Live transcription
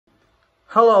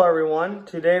Hello everyone,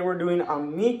 today we're doing a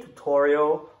me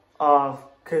tutorial of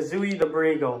Kazooie the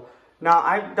Breegull. Now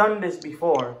I've done this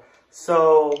before,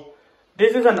 so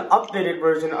this is an updated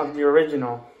version of the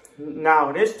original.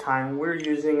 Now this time we're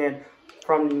using it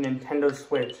from the Nintendo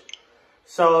Switch.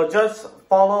 So just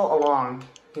follow along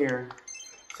here.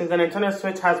 Since the Nintendo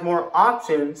Switch has more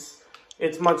options,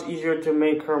 it's much easier to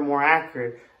make her more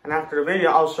accurate. And after the video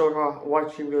I'll show her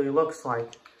what she really looks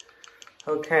like.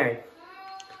 Okay.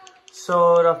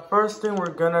 So the first thing we're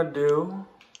gonna do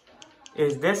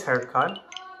is this haircut.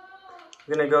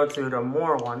 We're gonna go to the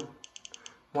more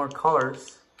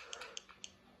colors,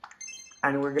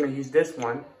 and we're gonna use this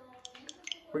one.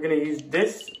 We're gonna use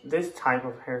this type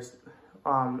of hair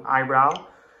eyebrow,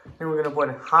 and we're gonna put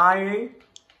it high,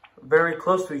 very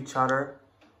close to each other,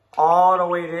 all the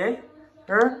way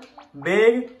there,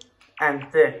 big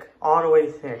and thick, all the way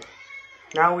thick.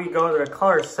 Now we go to the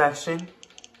color section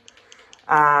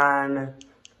and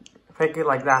pick it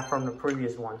like that from the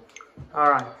previous one.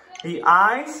 Alright, the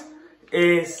eyes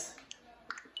is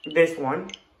this one.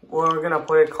 We're gonna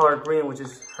put it color green, which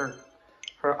is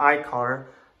her eye color.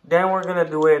 Then we're gonna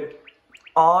do it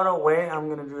all the way. I'm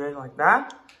gonna do it like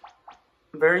that.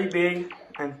 Very big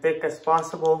and thick as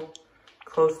possible,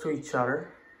 close to each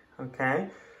other. Okay.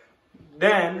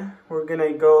 Then we're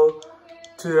gonna go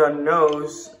to the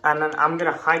nose, and then I'm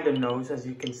gonna hide the nose, as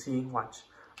you can see. Watch.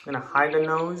 I'm gonna hide the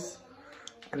nose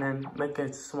and then make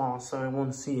it small so it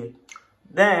won't see it.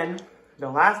 Then the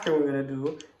last thing we're gonna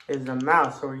do is the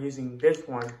mouth. So we're using this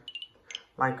one,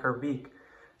 like her beak.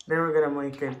 Then we're gonna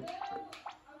make it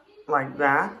like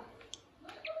that.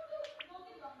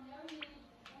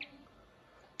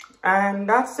 And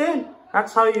that's it.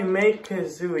 That's how you make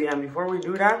Kazooie. And before we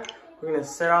do that, we're gonna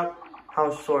set up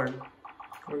how short.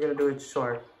 We're gonna do it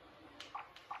short.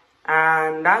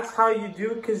 And that's how you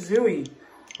do Kazooie.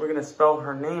 We're gonna spell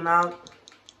her name out.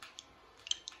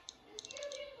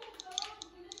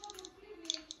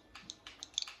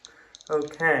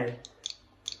 Okay.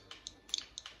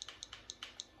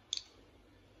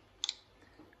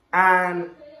 And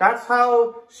that's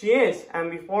how she is. And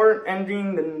before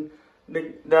ending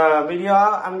the video,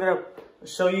 I'm gonna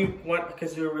show you what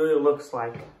Kazooie really looks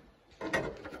like.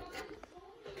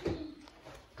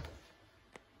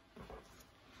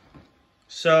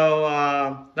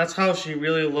 So that's how she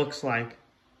really looks like.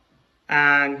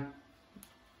 And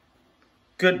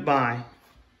goodbye.